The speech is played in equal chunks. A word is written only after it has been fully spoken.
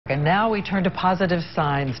And now we turn to positive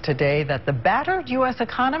signs today that the battered U.S.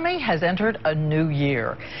 economy has entered a new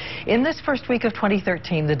year. In this first week of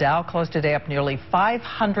 2013, the Dow closed today up nearly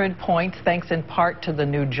 500 points, thanks in part to the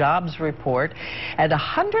new jobs report. And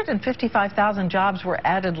 155,000 jobs were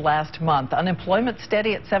added last month. Unemployment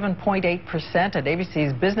steady at 7.8%. And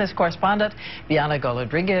ABC's business correspondent, Diane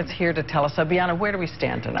is here to tell us. So, Diane, where do we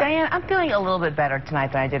stand tonight? Diane, I'm feeling a little bit better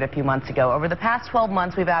tonight than I did a few months ago. Over the past 12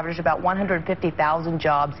 months, we've averaged about 150,000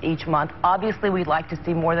 jobs each month. Obviously, we'd like to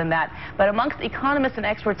see more than that, but amongst economists and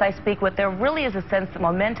experts I speak with, there really is a sense that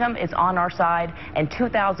momentum is on our side, and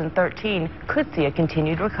 2013 could see a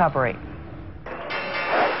continued recovery.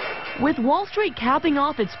 With Wall Street capping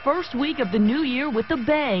off its first week of the new year with a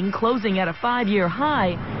bang, closing at a 5-year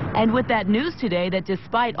high, and with that news today that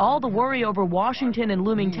despite all the worry over Washington and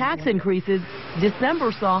looming tax increases,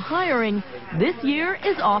 December saw hiring. This year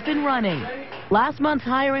is off and running. Last month's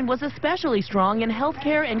hiring was especially strong in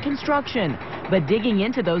healthcare and construction. But digging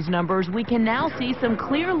into those numbers, we can now see some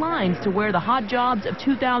clear lines to where the hot jobs of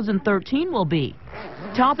 2013 will be.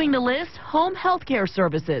 Topping the list, home healthcare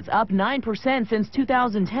services, up 9% since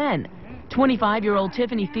 2010. 25-year-old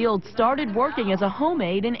Tiffany Fields started working as a home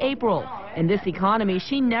aide in April. In this economy,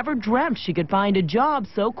 she never dreamt she could find a job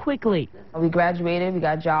so quickly. We graduated, we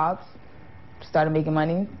got jobs, started making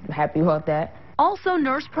money. I'm happy about that. Also,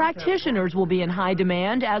 nurse practitioners will be in high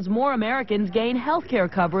demand as more Americans gain health care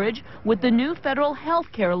coverage with the new federal health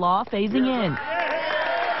care law phasing in.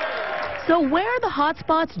 So where are the hot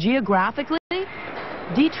spots geographically?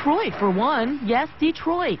 Detroit, for one. Yes,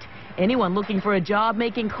 Detroit. Anyone looking for a job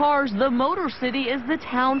making cars, the Motor City is the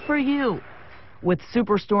town for you. With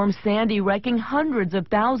Superstorm Sandy wrecking hundreds of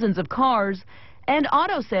thousands of cars, and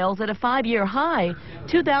auto sales at a 5-year high,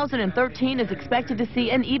 2013 is expected to see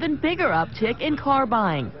an even bigger uptick in car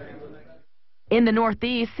buying. In the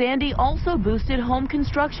Northeast, Sandy also boosted home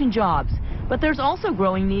construction jobs, but there's also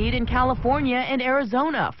growing need in California and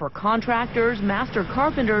Arizona for contractors, master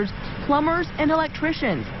carpenters, plumbers, and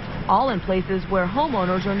electricians, all in places where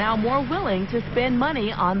homeowners are now more willing to spend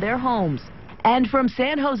money on their homes. And from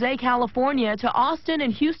San Jose, California to Austin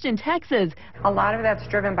and Houston, Texas. A lot of that's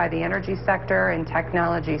driven by the energy sector and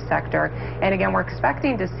technology sector. And again, we're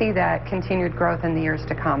expecting to see that continued growth in the years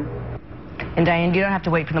to come. And Diane, you don't have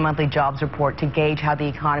to wait for the monthly jobs report to gauge how the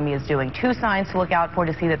economy is doing. 2 signs to look out for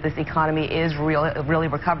to see that this economy is really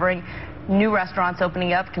recovering. New restaurants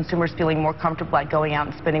opening up, consumers feeling more comfortable at going out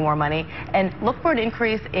and spending more money. And look for an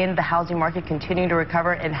increase in the housing market continuing to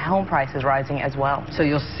recover and home prices rising as well. So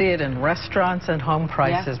you'll see it in restaurants and home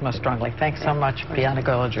prices most strongly. Thanks so much, Diane.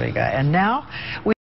 And now we